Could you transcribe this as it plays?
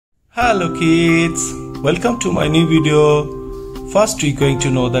Hello kids, welcome to my new video. First we're going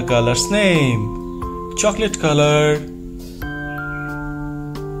to know the color's name. Chocolate color,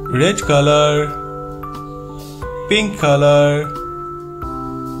 red color, pink color,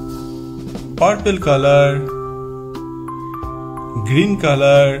 purple color, green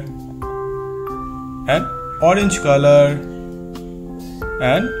color, and orange color,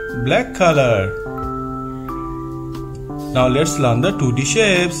 and black color. Now let's learn the 2D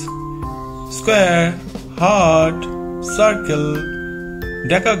shapes. Square, heart, circle,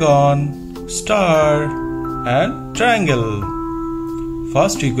 decagon, star, and triangle.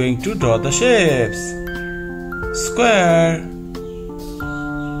 First we're going to draw the shapes. Square,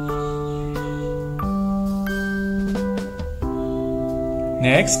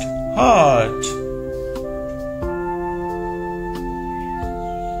 next heart,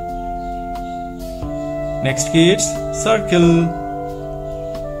 next kids, circle,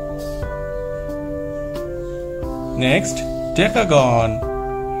 next decagon,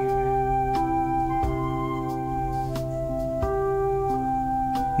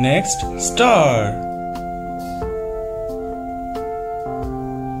 next star,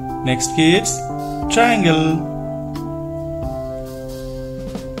 next kids, triangle.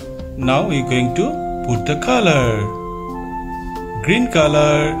 Now we're going to put the color. Green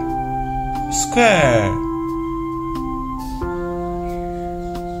color, square,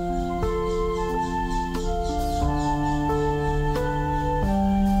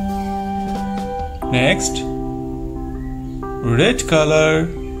 next red color,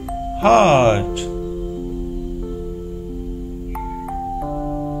 heart,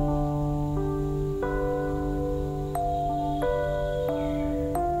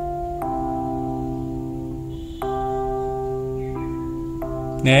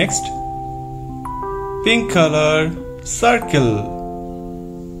 next pink color, circle,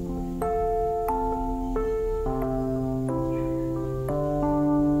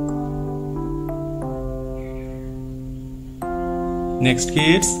 next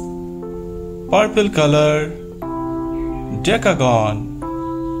kids, purple color, decagon,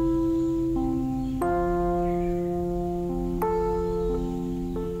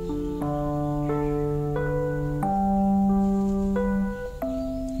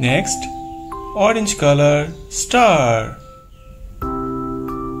 next orange color, star,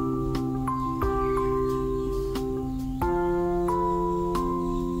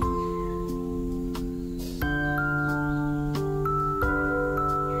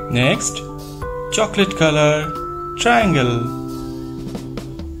 next chocolate color, triangle,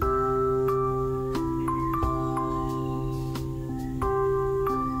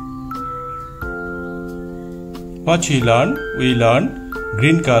 what we learn? We learn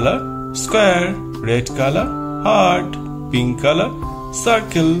green color, square, red color, heart, pink color,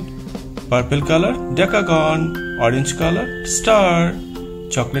 circle, purple color, decagon, orange color, star,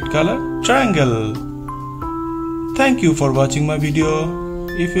 chocolate color, triangle. Thank you for watching my video.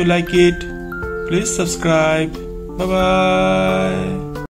 If you like it, please subscribe. Bye bye.